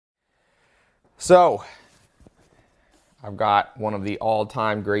So, I've got one of the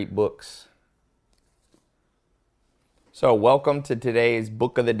all-time great books. So, welcome to today's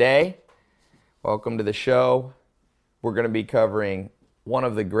book of the day. Welcome to the show. We're going to be covering one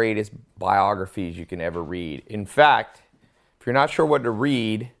of the greatest biographies you can ever read. In fact, if you're not sure what to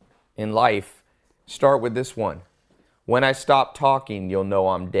read in life, start with this one. When I Stop Talking, You'll Know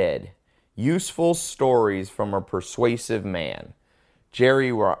I'm Dead. Useful Stories from a Persuasive Man.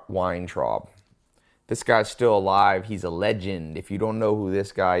 Jerry Weintraub. This guy's still alive. He's a legend. If you don't know who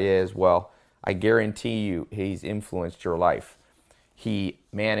this guy is, well, I guarantee you he's influenced your life. He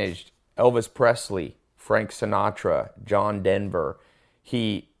managed Elvis Presley, Frank Sinatra, John Denver.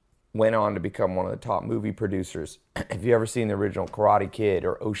 He went on to become one of the top movie producers. Have you ever seen the original Karate Kid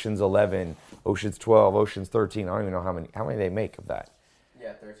or Ocean's 11, Ocean's 12, Ocean's 13? I don't even know how many they make of that.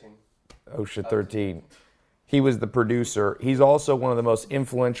 Yeah, 13. Ocean 13. He was the producer. He's also one of the most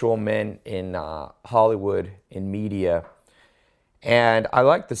influential men in Hollywood, in media. And I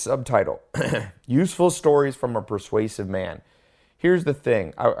like the subtitle, Useful Stories from a Persuasive Man. Here's the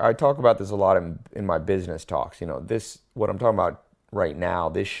thing. I talk about this a lot in my business talks. You know, what I'm talking about right now,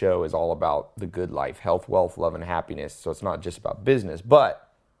 this show is all about the good life, health, wealth, love, and happiness. So it's not just about business.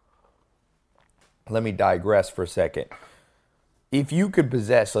 But let me digress for a second. If you could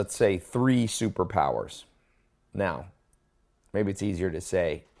possess, let's say, 3 superpowers. Now, maybe it's easier to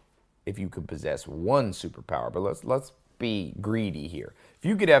say if you could possess 1 superpower, but let's be greedy here. If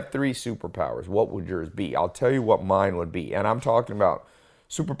you could have 3 superpowers, what would yours be? I'll tell you what mine would be. And I'm talking about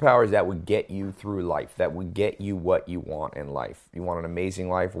superpowers that would get you through life, that would get you what you want in life. You want an amazing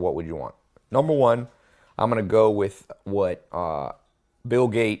life, what would you want? Number 1, I'm going to go with what Bill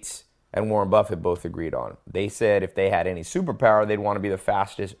Gates and Warren Buffett both agreed on. They said if they had any superpower, they'd want to be the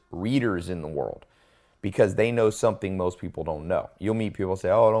fastest readers in the world, because they know something most people don't know. You'll meet people say,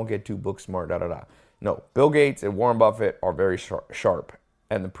 oh, don't get too book smart, da-da-da. No, Bill Gates and Warren Buffett are very sharp,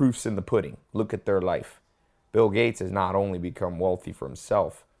 and the proof's in the pudding. Look at their life. Bill Gates has not only become wealthy for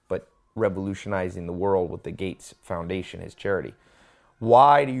himself, but revolutionizing the world with the Gates Foundation, his charity.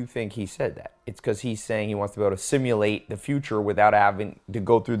 Why do you think he said that? It's because he's saying he wants to be able to simulate the future without having to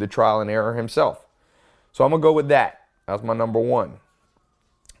go through the trial and error himself. So I'm going to go with that. That's my number 1.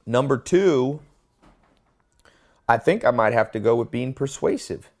 Number 2, I think I might have to go with being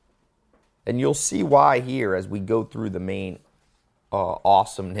persuasive. And you'll see why here as we go through the main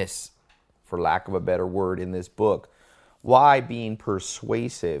awesomeness, for lack of a better word, in this book. Why being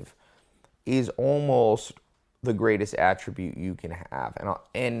persuasive is almost the greatest attribute you can have.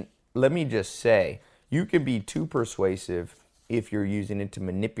 And let me just say, you can be too persuasive if you're using it to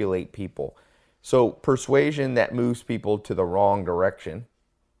manipulate people. So persuasion that moves people to the wrong direction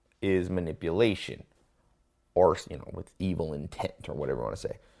is manipulation, or, with evil intent, or whatever you want to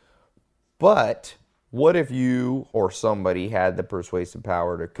say. But what if you or somebody had the persuasive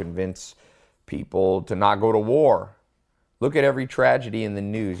power to convince people to not go to war? Look at every tragedy in the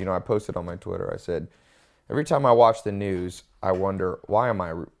news. I posted on my Twitter, I said, every time I watch the news, I wonder, why am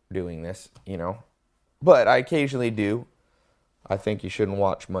I doing this, But I occasionally do. I think you shouldn't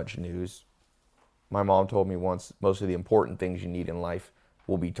watch much news. My mom told me once, most of the important things you need in life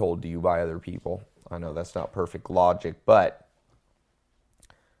will be told to you by other people. I know that's not perfect logic, but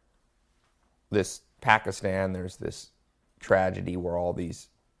this Pakistan, there's this tragedy where all these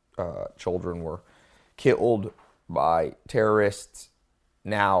children were killed by terrorists.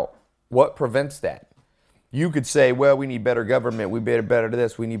 Now, what prevents that? You could say, well, we need better government, we need better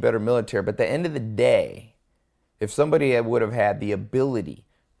this, we need better military. But at the end of the day, if somebody would have had the ability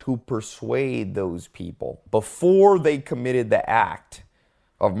to persuade those people before they committed the act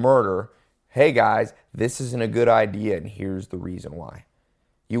of murder, hey guys, this isn't a good idea, and here's the reason why.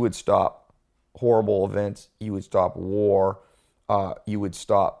 You would stop horrible events. You would stop war. You would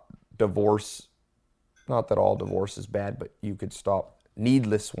stop divorce. Not that all divorce is bad, but you could stop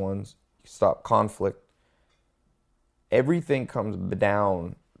needless ones. Stop conflict. Everything comes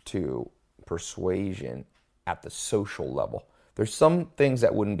down to persuasion at the social level. There's some things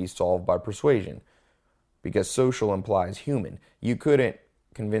that wouldn't be solved by persuasion because social implies human. You couldn't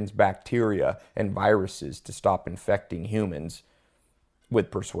convince bacteria and viruses to stop infecting humans with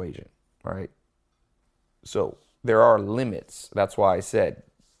persuasion, right? So there are limits. That's why I said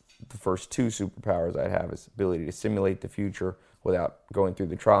the first 2 superpowers I'd have is ability to simulate the future without going through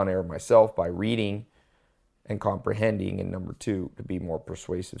the trial and error myself by reading and comprehending, and number 2, to be more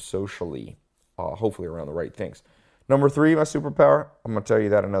persuasive socially, hopefully around the right things. Number 3, my superpower, I'm going to tell you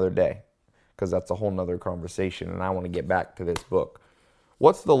that another day because that's a whole nother conversation, and I want to get back to this book.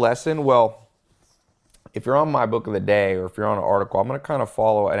 What's the lesson? Well, if you're on my book of the day or if you're on an article, I'm going to kind of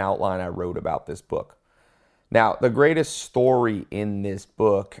follow an outline I wrote about this book. Now, the greatest story in this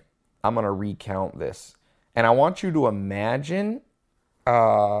book, I'm going to recount this. And I want you to imagine,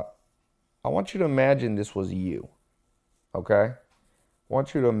 this was you, okay? I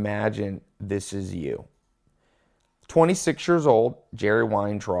want you to imagine this is you. 26 years old, Jerry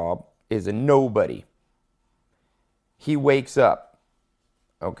Weintraub is a nobody. He wakes up,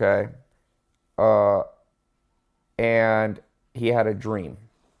 okay? And he had a dream.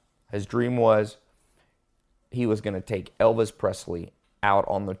 His dream was he was going to take Elvis Presley out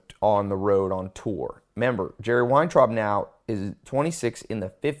on the road on tour. Remember, Jerry Weintraub now is 26 in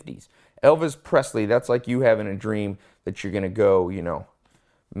the 50s. Elvis Presley, that's like you having a dream that you're going to go,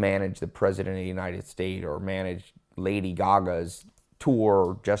 manage the President of the United States or manage Lady Gaga's tour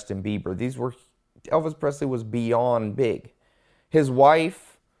or Justin Bieber. Elvis Presley was beyond big. His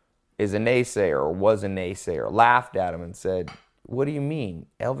wife is a naysayer or was a naysayer, laughed at him and said, "What do you mean?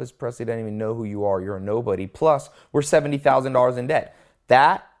 Elvis Presley doesn't even know who you are. You're a nobody. Plus, we're $70,000 in debt."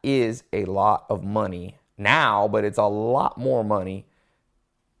 That is a lot of money now, but it's a lot more money,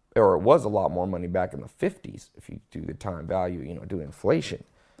 or it was a lot more money back in the 50s if you do the time value, do inflation.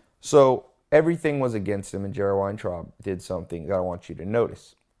 So everything was against him, and Jerry Weintraub did something that I want you to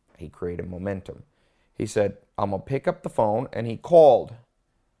notice. He created momentum. He said, "I'm going to pick up the phone," and he called.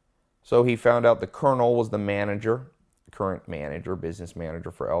 So he found out the Colonel was the manager, current manager, business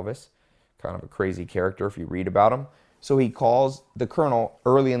manager for Elvis. Kind of a crazy character if you read about him. So he calls the Colonel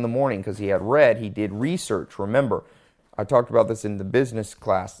early in the morning because he did research. Remember, I talked about this in the business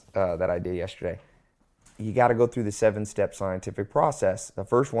class that I did yesterday. You got to go through the 7-step scientific process. The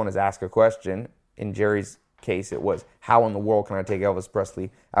first one is ask a question. In Jerry's case, it was, how in the world can I take Elvis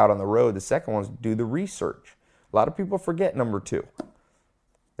Presley out on the road? The second one is do the research. A lot of people forget number 2.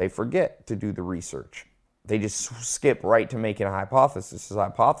 They forget to do the research. They just skip right to making a hypothesis. His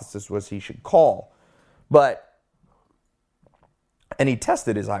hypothesis was he should call. And he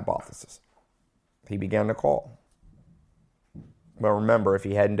tested his hypothesis. He began to call. But remember, if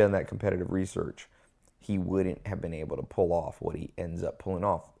he hadn't done that competitive research, he wouldn't have been able to pull off what he ends up pulling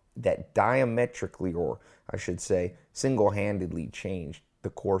off. That diametrically, or I should say, single-handedly changed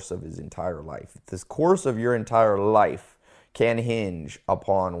the course of his entire life. This course of your entire life can hinge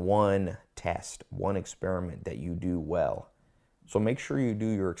upon one test, one experiment that you do well. So make sure you do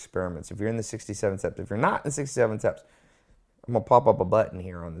your experiments. If you're in the 67 steps, if you're not in the 67 steps, I'm going to pop up a button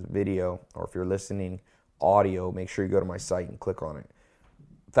here on this video, or if you're listening audio, make sure you go to my site and click on it.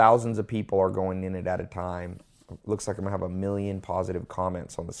 Thousands of people are going in it at a time. It looks like I'm going to have 1 million positive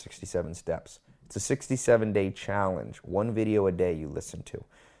comments on the 67 steps. It's a 67-day challenge. 1 video a day you listen to.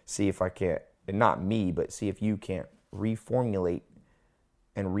 See if I can't, and not me, but see if you can't reformulate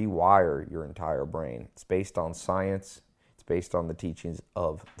and rewire your entire brain. It's based on science. It's based on the teachings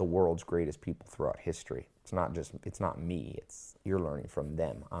of the world's greatest people throughout history. It's not me. You're learning from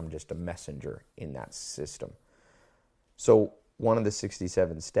them. I'm just a messenger in that system. So one of the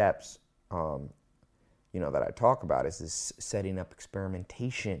 67 steps, that I talk about is this setting up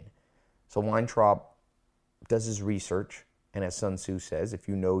experimentation. So Weintraub does his research, and as Sun Tzu says, if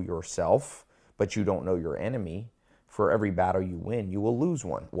you know yourself, but you don't know your enemy, for every battle you win, you will lose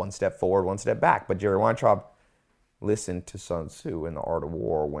one. 1 step forward, 1 step back. But Jerry Weintraub listened to Sun Tzu in The Art of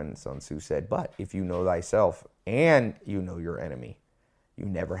War when Sun Tzu said, but if you know thyself and you know your enemy, you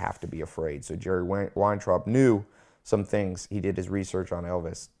never have to be afraid. So Jerry Weintraub knew some things. He did his research on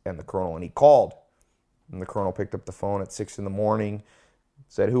Elvis and the Colonel, and he called. And the Colonel picked up the phone at 6 in the morning,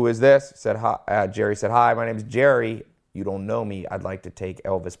 said, "Who is this?" Said, "Hi." Jerry said, "Hi, my name is Jerry. You don't know me. I'd like to take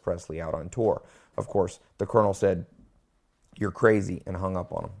Elvis Presley out on tour." Of course, the Colonel said, "You're crazy," and hung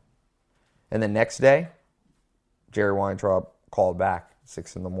up on him. And the next day, Jerry Weintraub called back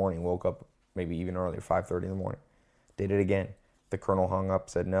 6 in the morning, woke up maybe even earlier, 5:30 in the morning, did it again. The Colonel hung up,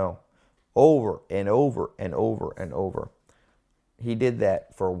 said no, over and over and over and over. He did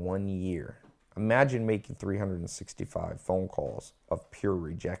that for 1 year. Imagine making 365 phone calls of pure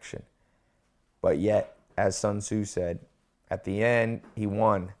rejection. But yet, as Sun Tzu said, at the end, he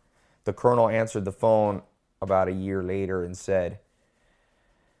won. The Colonel answered the phone about a year later and said,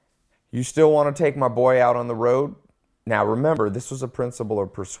 "You still want to take my boy out on the road?" Now remember, this was a principle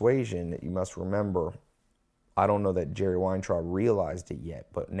of persuasion that you must remember. I don't know that Jerry Weintraub realized it yet,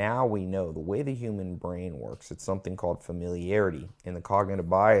 but now we know the way the human brain works. It's something called familiarity. In the cognitive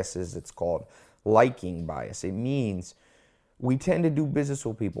biases, it's called liking bias. It means we tend to do business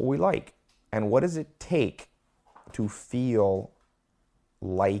with people we like. And what does it take to feel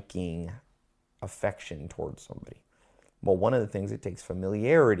liking, affection towards somebody? Well, one of the things, it takes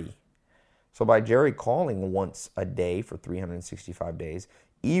familiarity. So by Jerry calling once a day for 365 days,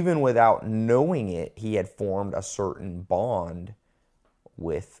 even without knowing it, he had formed a certain bond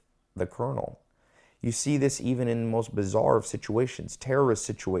with the Colonel. You see this even in the most bizarre of situations, terrorist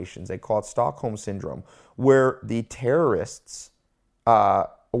situations. They call it Stockholm Syndrome, where the terrorists, where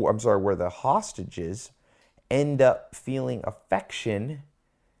the hostages end up feeling affection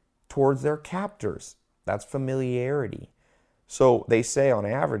towards their captors. That's familiarity. So they say on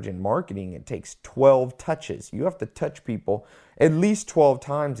average in marketing, it takes 12 touches. You have to touch people at least 12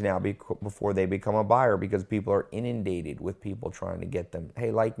 times now before they become a buyer, because people are inundated with people trying to get them.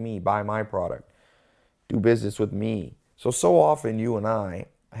 Hey, like me, buy my product, do business with me. So often you and I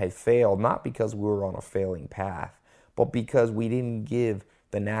had failed, not because we were on a failing path, but because we didn't give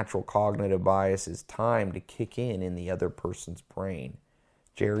the natural cognitive biases time to kick in the other person's brain.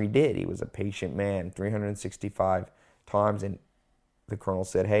 Jerry did. He was a patient man, 365 times, and the Colonel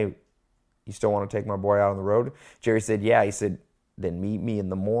said, hey, you still want to take my boy out on the road? Jerry said, yeah. He said, then meet me in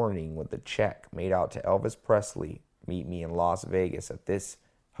the morning with a check made out to Elvis Presley. Meet me in Las Vegas at this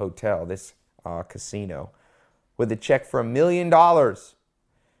hotel, this casino, with a check for $1 million.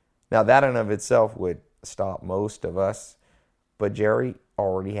 Now that in of itself would stop most of us, but Jerry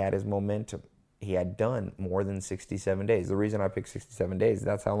already had his momentum. He had done more than 67 days. The reason I picked 67 days,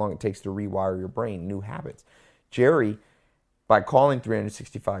 that's how long it takes to rewire your brain, new habits. Jerry, by calling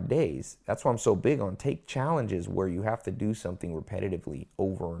 365 days, that's why I'm so big on take challenges where you have to do something repetitively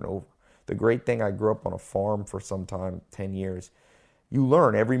over and over. The great thing, I grew up on a farm for some time, 10 years. You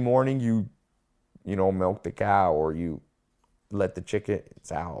learn every morning you milk the cow, or you let the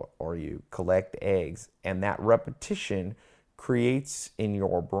chickens out, or you collect eggs. And that repetition creates in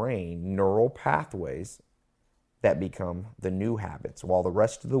your brain neural pathways that become the new habits. While the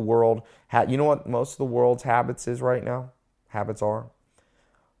rest of the world, you know what most of the world's habits is right now? Habits are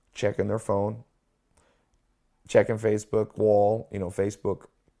checking their phone, checking Facebook wall. Facebook,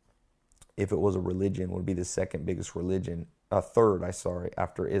 if it was a religion, would be the second biggest religion, third,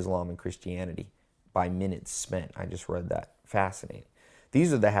 after Islam and Christianity by minutes spent. I just read that. Fascinating.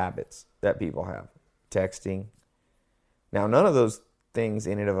 These are the habits that people have. Texting. Now, none of those things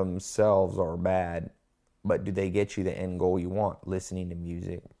in and of themselves are bad, but do they get you the end goal you want? Listening to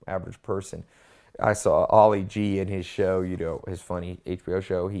music, average person. I saw Ollie G in his show, his funny HBO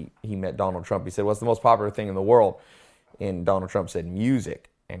show. He met Donald Trump. He said, what's the most popular thing in the world? And Donald Trump said, music.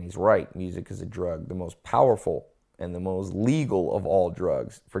 And he's right. Music is a drug, the most powerful and the most legal of all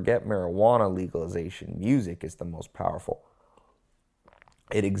drugs. Forget marijuana legalization. Music is the most powerful.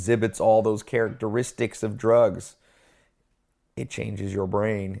 It exhibits all those characteristics of drugs. It changes your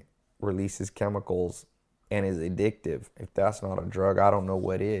brain, releases chemicals, and is addictive. If that's not a drug, I don't know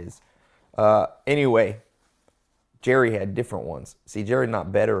what is. Anyway, Jerry had different ones. See, Jerry's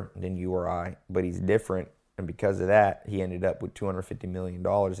not better than you or I, but he's different. And because of that, he ended up with $250 million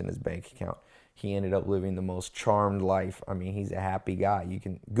in his bank account. He ended up living the most charmed life. I mean, he's a happy guy. You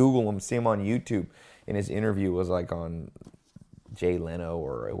can Google him, see him on YouTube. And his interview was like on Jay Leno,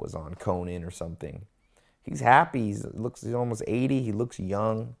 or it was on Conan or something. He's happy. He's almost 80. He looks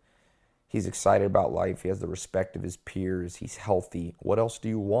young. He's excited about life. He has the respect of his peers. He's healthy. What else do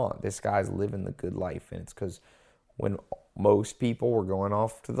you want? This guy's living the good life. And it's because when most people were going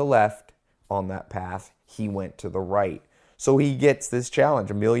off to the left on that path, he went to the right. So he gets this challenge,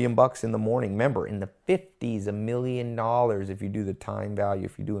 $1 million in the morning. Remember, in the 50s, $1 million, if you do the time value,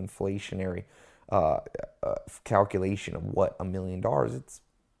 if you do inflationary calculation of what $1 million, it's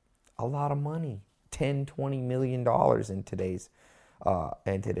a lot of money. $10-20 million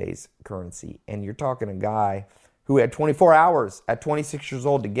in today's currency. And you're talking a guy who had 24 hours at 26 years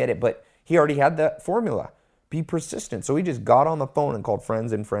old to get it, but he already had that formula. Be persistent. So he just got on the phone and called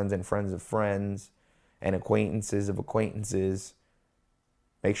friends and friends and friends of friends and acquaintances of acquaintances.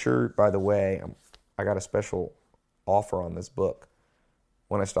 Make sure, by the way, I got a special offer on this book.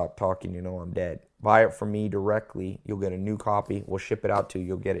 When I stop talking, I'm dead. Buy it from me directly. You'll get a new copy. We'll ship it out to you.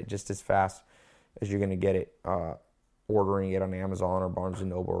 You'll get it just as fast as you're going to get it ordering it on Amazon or Barnes &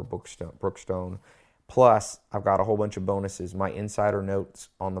 Noble or Brookstone. Plus, I've got a whole bunch of bonuses. My insider notes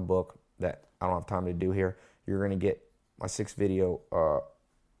on the book that I don't have time to do here. You're going to get my 6-video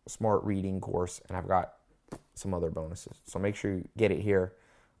smart reading course, and I've got some other bonuses. So make sure you get it here.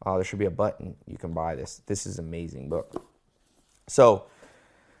 There should be a button you can buy this. This is an amazing book. So,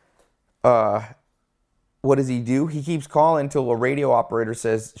 what does he do? He keeps calling until a radio operator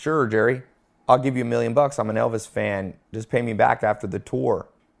says, sure, Jerry, I'll give you $1 million. I'm an Elvis fan. Just pay me back after the tour.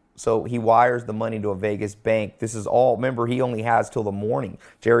 So he wires the money to a Vegas bank. This is all, remember, he only has till the morning.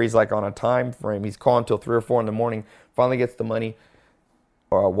 Jerry's like on a time frame. He's calling till 3 or 4 in the morning. Finally gets the money.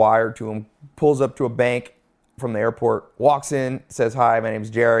 a wire to him, pulls up to a bank from the airport, walks in, says, "Hi, my name's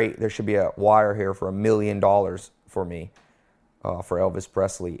Jerry. There should be a wire here for $1 million for me, for Elvis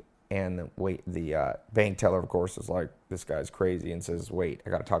Presley." And the bank teller, of course, is like, "This guy's crazy," and says, "Wait, I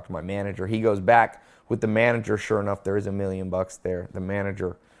got to talk to my manager." He goes back with the manager. Sure enough, there is $1 million there. The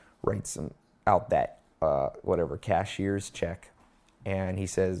manager writes him out that whatever cashier's check, and he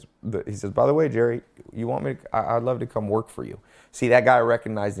says, "By the way, Jerry, you want me to? I'd love to come work for you." See, that guy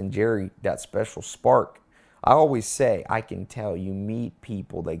recognized in Jerry that special spark. I always say, I can tell. You meet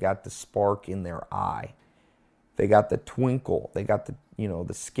people, they got the spark in their eye. They got the twinkle. They got the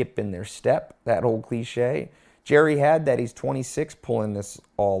skip in their step, that old cliche. Jerry had that. He's 26 pulling this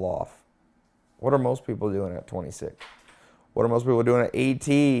all off. What are most people doing at 26? What are most people doing at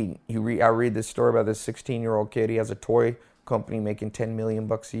 18? I read this story about this 16-year-old kid. He has a toy company making $10 million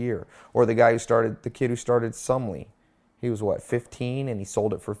a year. Or the kid who started Sumley. He was 15, and he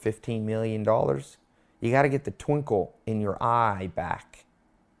sold it for $15 million. You got to get the twinkle in your eye back.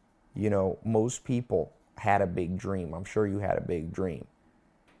 Most people had a big dream. I'm sure you had a big dream.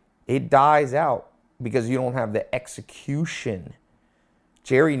 It dies out because you don't have the execution.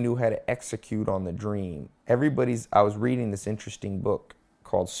 Jerry knew how to execute on the dream. I was reading this interesting book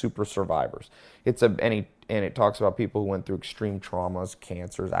called Super Survivors. And it talks about people who went through extreme traumas,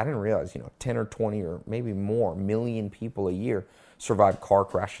 cancers. I didn't realize, 10 or 20 or maybe more million people a year survive car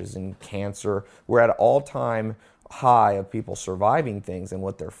crashes and cancer. We're at an all-time high of people surviving things, and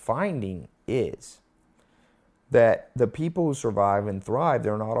what they're finding is that the people who survive and thrive,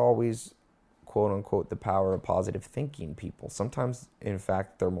 they're not always, quote unquote, the power of positive thinking people. Sometimes, in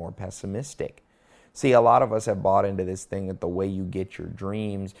fact, they're more pessimistic. See, a lot of us have bought into this thing that the way you get your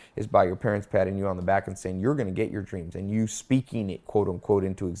dreams is by your parents patting you on the back and saying, "You're going to get your dreams," and you speaking it, quote unquote,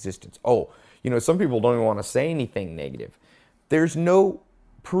 into existence. Some people don't even want to say anything negative. There's no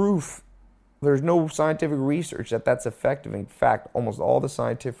proof. There's no scientific research that that's effective. In fact, almost all the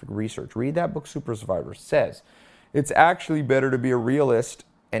scientific research, read that book, Super Survivor, says it's actually better to be a realist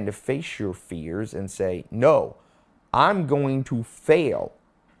and to face your fears and say, "No, I'm going to fail.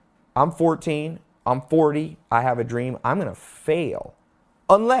 I'm 14, I'm 40, I have a dream. I'm going to fail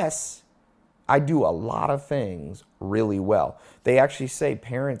unless I do a lot of things really well." They actually say,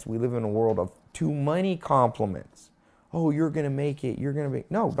 parents, we live in a world of too many compliments. "Oh, you're going to make it. You're going to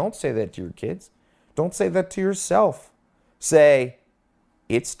make..." No, don't say that to your kids. Don't say that to yourself. Say,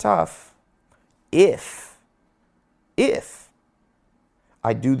 "It's tough. If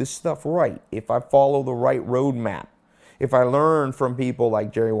I do this stuff right, if I follow the right roadmap, if I learn from people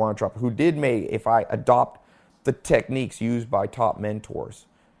like Jerry Weintraub, who did make, if I adopt the techniques used by top mentors,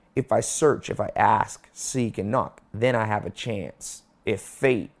 if I search, if I ask, seek, and knock, then I have a chance. If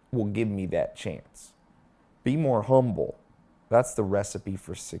fate will give me that chance." Be more humble. That's the recipe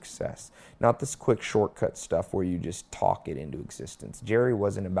for success. Not this quick shortcut stuff where you just talk it into existence. Jerry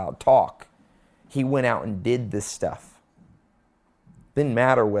wasn't about talk. He went out and did this stuff. Didn't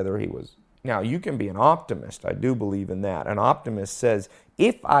matter whether he was... Now, you can be an optimist. I do believe in that. An optimist says,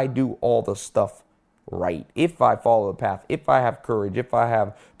 if I do all the stuff right, if I follow the path, if I have courage, if I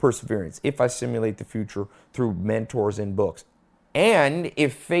have perseverance, if I simulate the future through mentors and books, and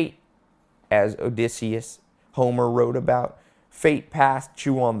if fate, as Odysseus, Homer wrote about, fate pats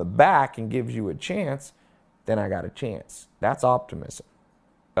you on the back and gives you a chance, then I got a chance. That's optimism.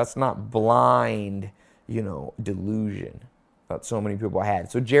 That's not blind, delusion that so many people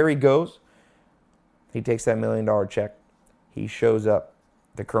had. So Jerry goes, he takes that $1 million check, he shows up.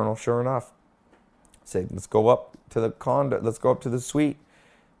 The colonel, sure enough, said, "Let's go up to the condo, let's go up to the suite,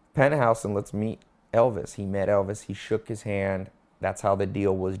 penthouse, and let's meet Elvis." He met Elvis, he shook his hand. That's how the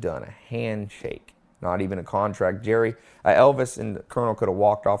deal was done, a handshake. Not even a contract. Elvis and the colonel could have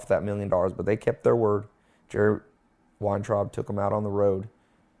walked off with that $1 million, but they kept their word. Jerry Weintraub took them out on the road.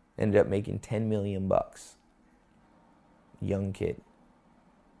 Ended up making $10 million. Young kid.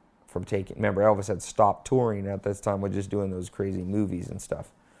 Remember, Elvis had stopped touring at this time with just doing those crazy movies and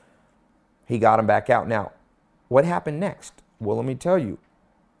stuff. He got him back out. Now, what happened next? Well, let me tell you.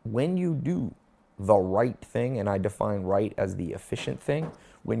 When you do the right thing, and I define right as the efficient thing,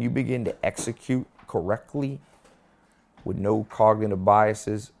 when you begin to execute correctly with no cognitive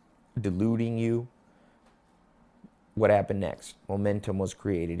biases deluding you, what happened next? Momentum was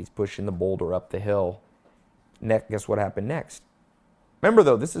created. He's pushing the boulder up the hill. Guess what happened next? Remember,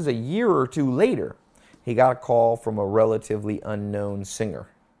 though, this is a year or two later. He got a call from a relatively unknown singer.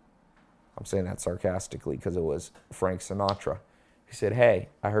 I'm saying that sarcastically because it was Frank Sinatra. He said, "Hey,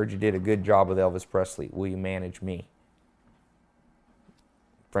 I heard you did a good job with Elvis Presley. Will you manage me?"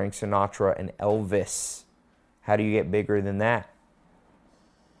 Frank Sinatra and Elvis. How do you get bigger than that?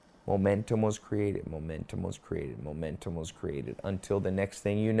 Momentum was created, momentum was created, momentum was created, until the next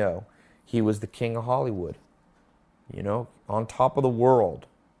thing you know, he was the king of Hollywood, on top of the world.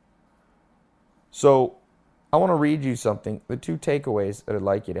 So I want to read you something, the 2 takeaways that I'd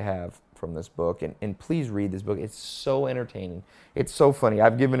like you to have from this book, and please read this book. It's so entertaining. It's so funny.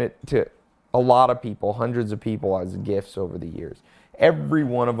 I've given it to a lot of people, hundreds of people, as gifts over the years. Every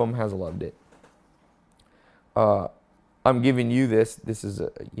one of them has loved it. I'm giving you this. This is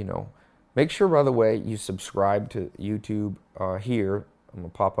make sure, by the way, you subscribe to YouTube here. I'm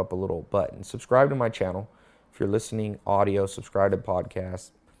going to pop up a little button. Subscribe to my channel. If you're listening audio, subscribe to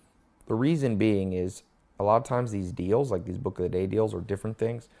podcasts. The reason being is a lot of times these deals, like these Book of the Day deals or different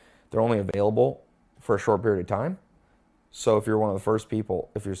things, they're only available for a short period of time. So if you're one of the first people,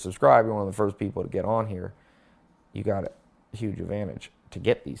 if you're subscribed, you're one of the first people to get on here, you got a huge advantage to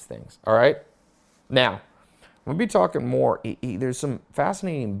get these things. All right? Now, I'm going to be talking more. There's some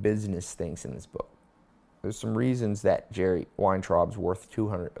fascinating business things in this book. There's some reasons that Jerry Weintraub's worth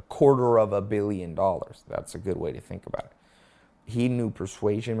 $250 million. That's a good way to think about it. He knew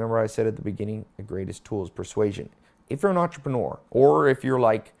persuasion. Remember I said at the beginning, the greatest tool is persuasion. If you're an entrepreneur, or if you're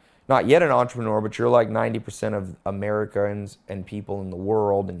like, not yet an entrepreneur, but you're like 90% of Americans and people in the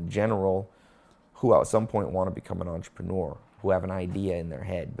world in general who at some point want to become an entrepreneur, who have an idea in their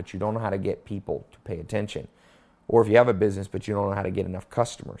head, but you don't know how to get people to pay attention. Or if you have a business, but you don't know how to get enough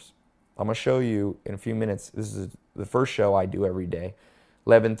customers. I'm going to show you in a few minutes. This is the first show I do every day,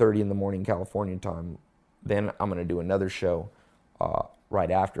 11:30 in the morning California time. Then I'm going to do another show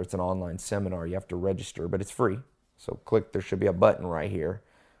right after. It's an online seminar. You have to register, but it's free. So click, there should be a button right here,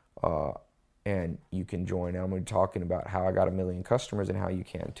 and you can join. I'm going to be talking about how I got 1 million customers and how you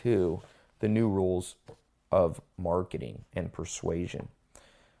can too, the new rules of marketing and persuasion.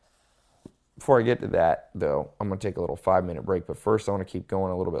 Before I get to that, though, I'm going to take a little 5-minute break. But first, I want to keep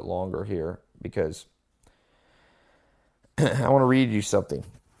going a little bit longer here because I want to read you something.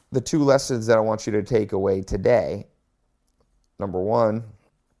 The 2 lessons that I want you to take away today. Number 1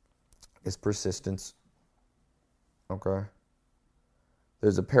 is persistence. Okay?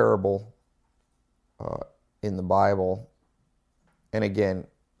 There's a parable in the Bible. And again,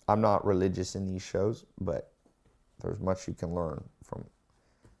 I'm not religious in these shows, but there's much you can learn from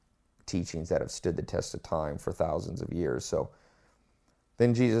teachings that have stood the test of time for thousands of years. So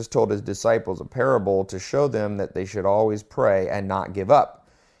then Jesus told his disciples a parable to show them that they should always pray and not give up.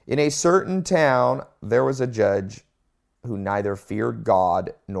 In a certain town, there was a judge who neither feared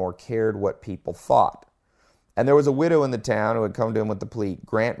God nor cared what people thought. And there was a widow in the town who had come to him with the plea,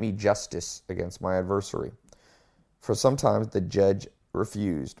 "Grant me justice against my adversary." For sometimes the judge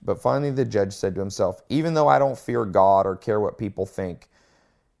refused. But finally the judge said to himself, "Even though I don't fear God or care what people think,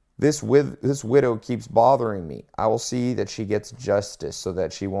 this widow keeps bothering me. I will see that she gets justice so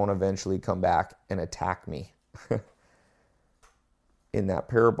that she won't eventually come back and attack me." In that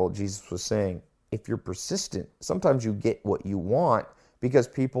parable, Jesus was saying, if you're persistent, sometimes you get what you want because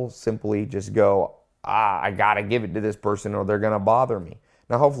people simply just go, I got to give it to this person or they're going to bother me.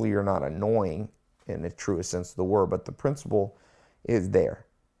 Now, hopefully you're not annoying in the truest sense of the word, but the principle is there.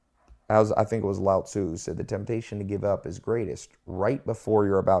 As I think it was Lao Tzu who said, the temptation to give up is greatest right before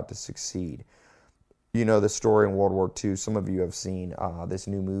you're about to succeed. You know the story in World War II. Some of you have seen this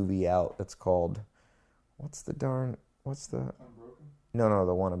new movie out that's called, Unbroken? No,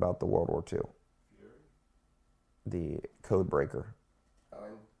 the one about the World War II. Fury? The Code Breaker.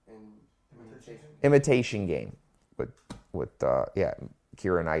 Imitation Game with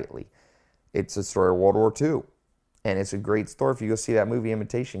Keira Knightley. It's a story of World War II. And it's a great story if you go see that movie,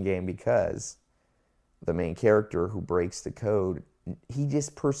 Imitation Game, because the main character who breaks the code, he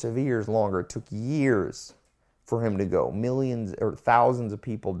just perseveres longer. It took years for him to go. Millions or thousands of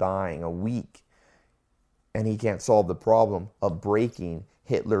people dying a week. And he can't solve the problem of breaking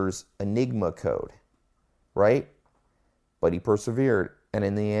Hitler's Enigma code. Right? But he persevered. And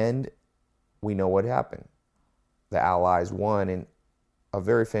in the end, we know what happened. The Allies won in a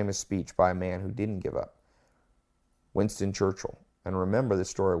very famous speech by a man who didn't give up. Winston Churchill. And remember the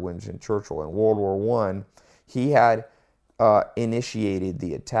story of Winston Churchill. In World War I, he had initiated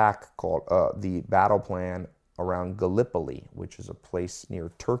the attack called the battle plan around Gallipoli, which is a place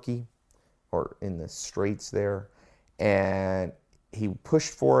near Turkey or in the Straits there. And he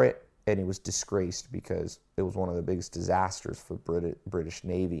pushed for it, and he was disgraced because it was one of the biggest disasters for British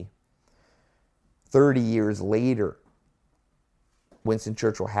Navy. 30 years later, Winston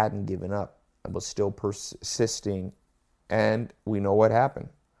Churchill hadn't given up and was still persisting. And we know what happened.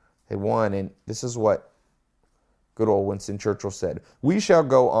 They won, and this is what good old Winston Churchill said. "We shall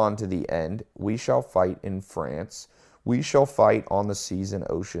go on to the end. We shall fight in France. We shall fight on the seas and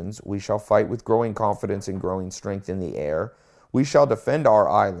oceans. We shall fight with growing confidence and growing strength in the air. We shall defend our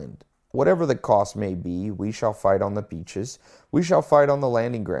island. Whatever the cost may be, we shall fight on the beaches. We shall fight on the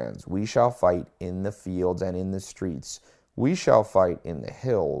landing grounds. We shall fight in the fields and in the streets. We shall fight in the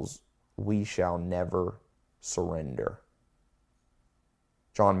hills. We shall never surrender.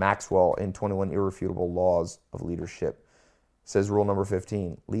 John Maxwell in 21 Irrefutable Laws of Leadership says rule number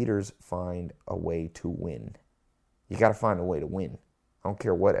 15, leaders find a way to win. You got to find a way to win. I don't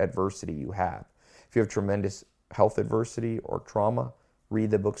care what adversity you have. If you have tremendous health adversity or trauma,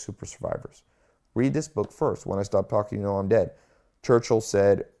 read the book Super Survivors. Read this book first. When I stop talking, you know I'm dead. Churchill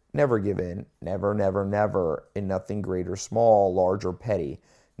said, never give in. Never, never, never. In nothing great or small, large or petty.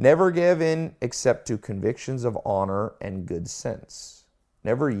 Never give in except to convictions of honor and good sense.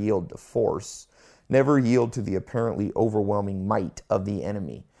 Never yield to force. Never yield to the apparently overwhelming might of the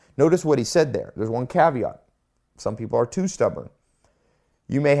enemy. Notice what he said there. There's one caveat. Some people are too stubborn.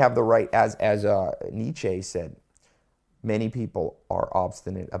 You may have the right, as Nietzsche said, many people are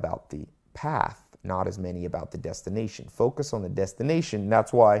obstinate about the path, not as many about the destination. Focus on the destination.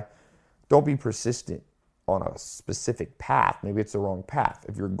 That's why don't be persistent on a specific path. Maybe it's the wrong path.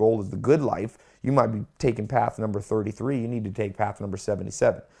 If your goal is the good life, you might be taking path number 33. You need to take path number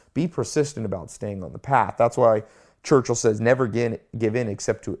 77. Be persistent about staying on the path. That's why Churchill says never give in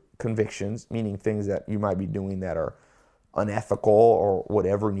except to convictions, meaning things that you might be doing that are unethical or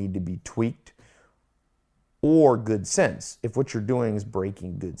whatever, need to be tweaked, or good sense. If what you're doing is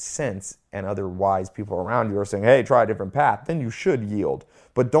breaking good sense and other wise people around you are saying, hey, try a different path, then you should yield.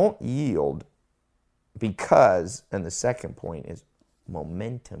 But don't yield because, and the second point is,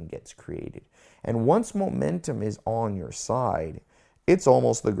 momentum gets created. And once momentum is on your side, it's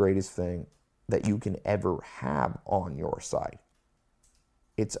almost the greatest thing that you can ever have on your side.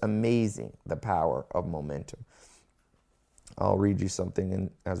 It's amazing, the power of momentum. I'll read you something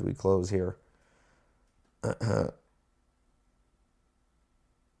as we close here.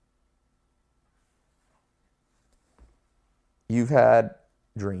 You've had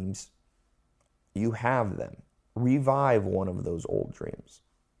dreams. You have them. Revive one of those old dreams.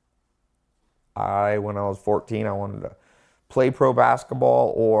 When I was 14, I wanted to play pro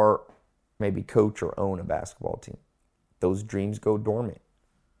basketball or maybe coach or own a basketball team. Those dreams go dormant.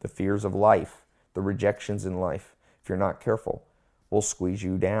 The fears of life, the rejections in life, if you're not careful, will squeeze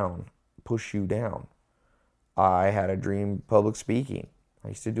you down, push you down. I had a dream public speaking. I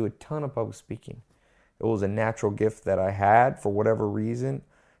used to do a ton of public speaking. It was a natural gift that I had for whatever reason.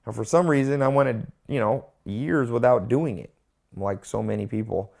 And for some reason, I went, years without doing it. Like so many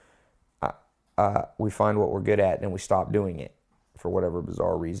people, we find what we're good at and we stop doing it for whatever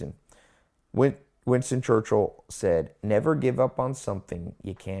bizarre reason. Winston Churchill said, never give up on something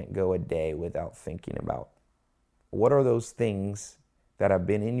you can't go a day without thinking about. What are those things that have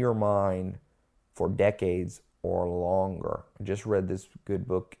been in your mind for decades or longer? I just read this good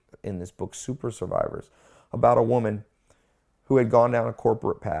book in this book, Super Survivors, about a woman who had gone down a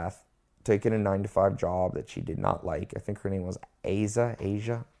corporate path, taken a 9-to-5 job that she did not like. I think her name was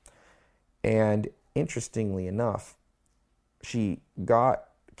Asia. And interestingly enough, she got,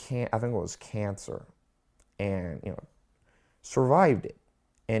 I think it was cancer, and survived it.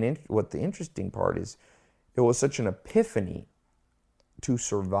 And what the interesting part is, it was such an epiphany to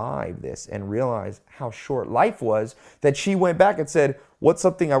survive this and realize how short life was that she went back and said, what's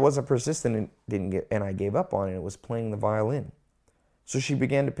something I wasn't persistent and didn't get, and I gave up on, and it was playing the violin. So she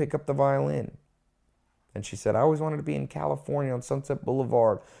began to pick up the violin. And she said, I always wanted to be in California on Sunset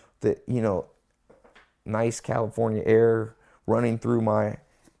Boulevard, nice California air running through my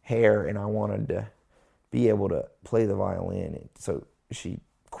hair, and I wanted to be able to play the violin. And so she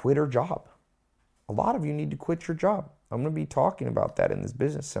quit her job. A lot of you need to quit your job. I'm going to be talking about that in this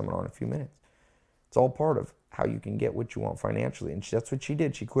business seminar in a few minutes. It's all part of how you can get what you want financially. And that's what she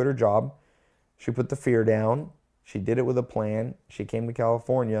did. She quit her job. She put the fear down. She did it with a plan. She came to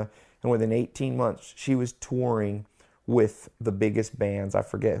California, and within 18 months, she was touring with the biggest bands. I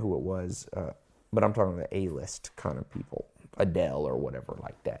forget who it was, but I'm talking the A-list kind of people, Adele or whatever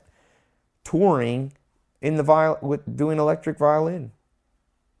like that. Touring in with doing electric violin.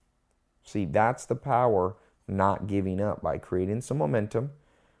 See, that's the power, not giving up, by creating some momentum,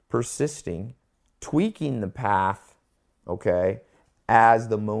 persisting, tweaking the path, okay, as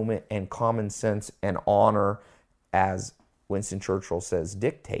the moment and common sense and honor, as Winston Churchill says,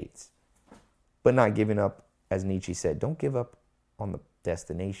 dictates, but not giving up, as Nietzsche said. Don't give up on the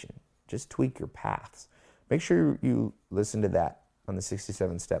destination. Just tweak your paths. Make sure you listen to that on the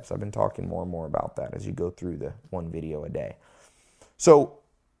 67 steps. I've been talking more and more about that as you go through the one video a day. So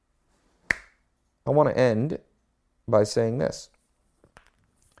I want to end by saying this.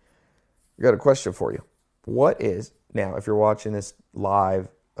 I got a question for you. Now, if you're watching this live,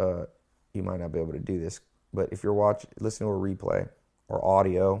 you might not be able to do this, but if you're listening to a replay or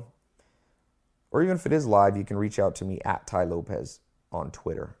audio, or even if it is live, you can reach out to me at Ty Lopez on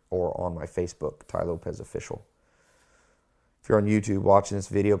Twitter or on my Facebook, Ty Lopez Official. If you're on YouTube watching this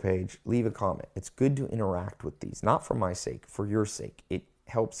video page, leave a comment. It's good to interact with these, not for my sake, for your sake. It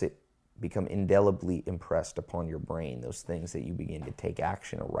helps it become indelibly impressed upon your brain, those things that you begin to take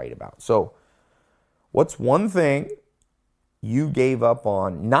action or write about. So, what's one thing you gave up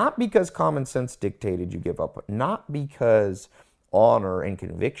on, not because common sense dictated you give up, not because honor and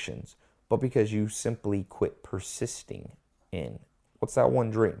convictions, but because you simply quit persisting in? What's that one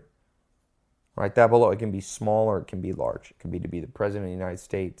dream? Write that below. It can be small or it can be large. It can be to be the president of the United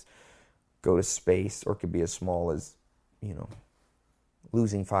States, go to space, or it could be as small as,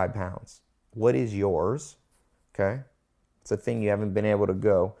 losing 5 pounds. What is yours? Okay? It's a thing you haven't been able to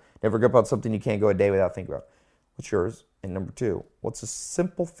go. Never give up something you can't go a day without thinking about. What's yours? And number 2, what's a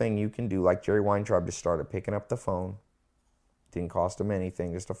simple thing you can do, like Jerry Weintraub just started, picking up the phone. Didn't cost him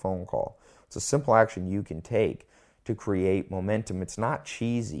anything, just a phone call. It's a simple action you can take to create momentum. It's not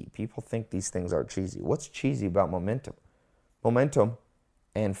cheesy. People think these things are cheesy. What's cheesy about momentum? Momentum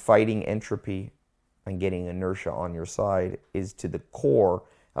and fighting entropy and getting inertia on your side is to the core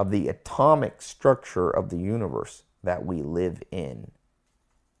of the atomic structure of the universe that we live in.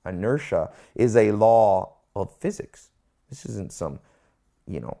 Inertia is a law of physics. This isn't some,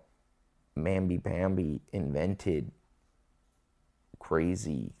 mamby-pamby invented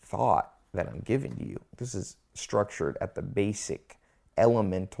crazy thought that I'm giving to you. This is structured at the basic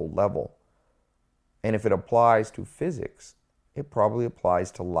elemental level. And if it applies to physics, it probably applies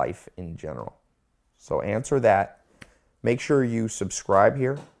to life in general. So answer that. Make sure you subscribe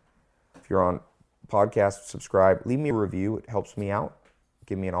here. If you're on podcast, subscribe. Leave me a review. It helps me out.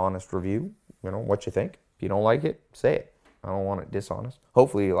 Give me an honest review. What you think. If you don't like it, say it. I don't want it dishonest.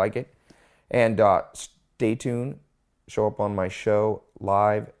 Hopefully you like it. And stay tuned. Show up on my show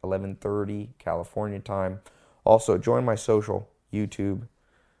live, 11:30 California time. Also, join my social, YouTube.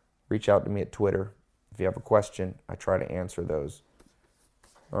 Reach out to me at Twitter. If you have a question, I try to answer those.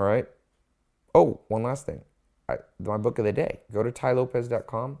 All right? Oh, one last thing. My book of the day. Go to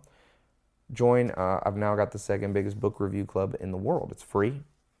tylopez.com. Join. I've now got the second biggest book review club in the world. It's free.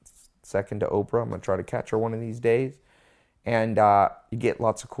 It's second to Oprah. I'm going to try to catch her one of these days. And you get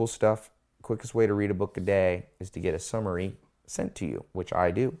lots of cool stuff. Quickest way to read a book a day is to get a summary sent to you, which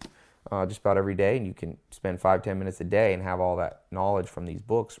I do just about every day. And you can spend 5-10 minutes a day and have all that knowledge from these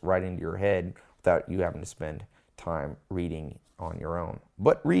books right into your head without you having to spend time reading on your own.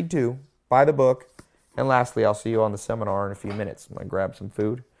 But read too. Buy the book. And lastly, I'll see you on the seminar in a few minutes. I'm going to grab some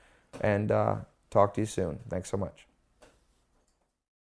food and talk to you soon. Thanks so much.